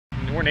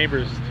we're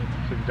neighbors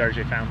to the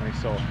Darje family,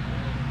 so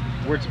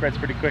word spreads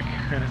pretty quick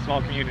in a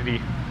small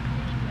community.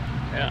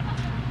 Yeah,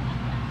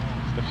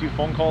 just a few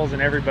phone calls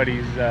and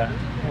everybody's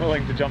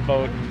willing to jump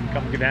out and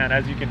come get down.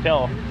 As you can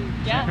tell,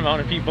 yeah. The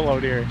amount of people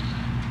out here.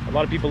 A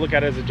lot of people look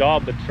at it as a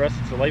job, but for us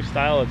it's a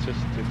lifestyle. It's just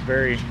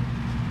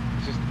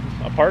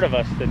a part of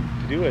us to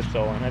do it.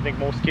 So, and I think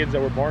most kids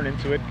that were born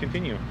into it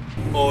continue.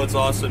 Oh, it's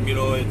awesome. You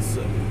know, it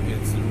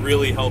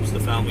really helps the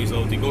families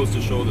out. It goes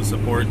to show the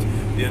support.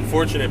 The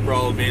unfortunate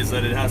problem is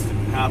that it has to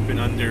happen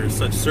under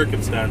such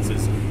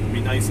circumstances. It'd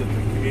be nice if the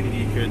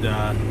community could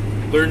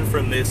learn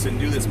from this and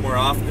do this more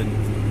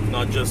often,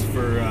 not just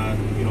for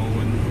you know,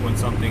 when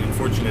something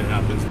unfortunate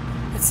happens.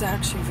 It's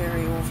actually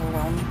very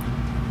overwhelming.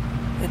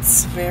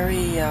 It's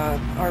very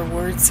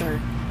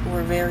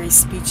we're very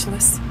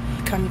speechless.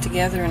 Come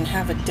together and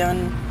have it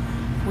done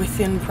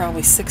within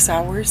probably 6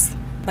 hours.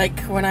 Like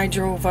when I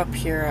drove up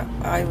here,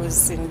 I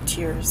was in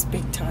tears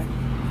big time,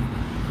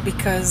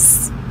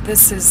 because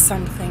this is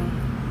something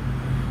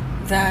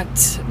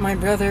that my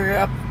brother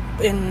up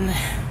in,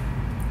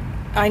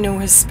 I know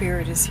his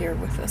spirit is here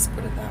with us,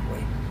 put it that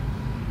way,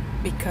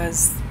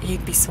 because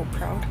he'd be so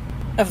proud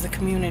of the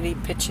community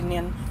pitching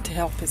in to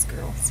help his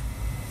girls.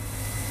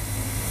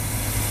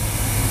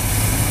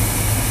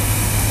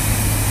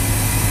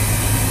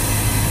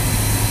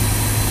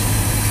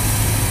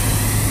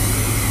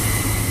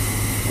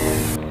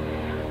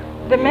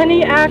 The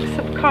many acts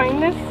of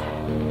kindness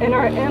and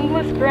our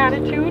endless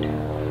gratitude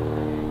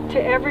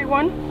to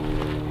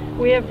everyone.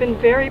 We have been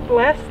very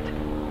blessed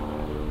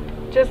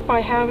just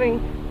by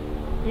having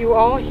you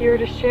all here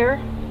to share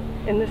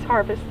in this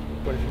harvest.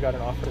 What if you got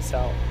an offer to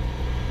sell?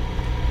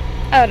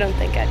 I don't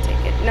think I'd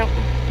take it. No.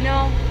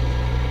 No,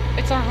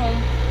 it's our home.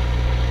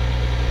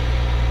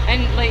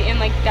 And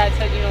like Dad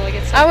said, you know, like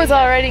it's. I was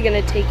already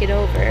gonna take it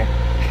over.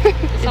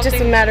 It's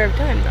just a matter of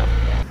time, though.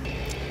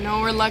 No,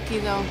 we're lucky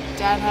though.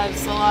 Dad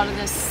has a lot of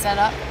this set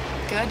up.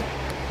 Good.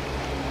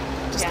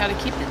 Just gotta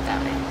keep it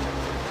that way.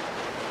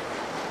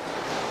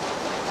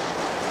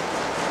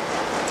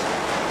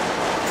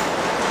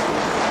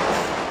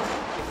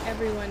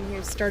 Everyone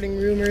here's starting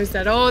rumors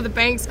that, oh, the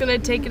bank's gonna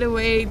take it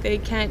away, they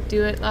can't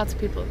do it. Lots of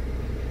people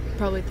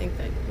probably think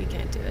that we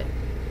can't do it.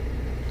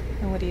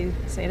 And what do you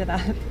say to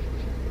that?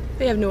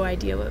 They have no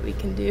idea what we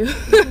can do.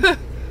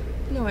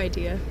 No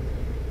idea.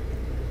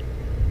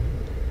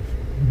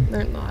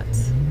 Learned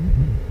lots.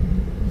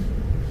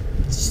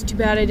 It's just too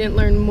bad I didn't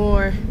learn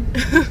more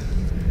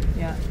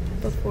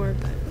before,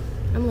 but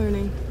I'm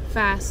learning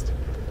fast.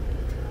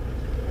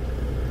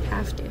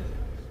 Have to.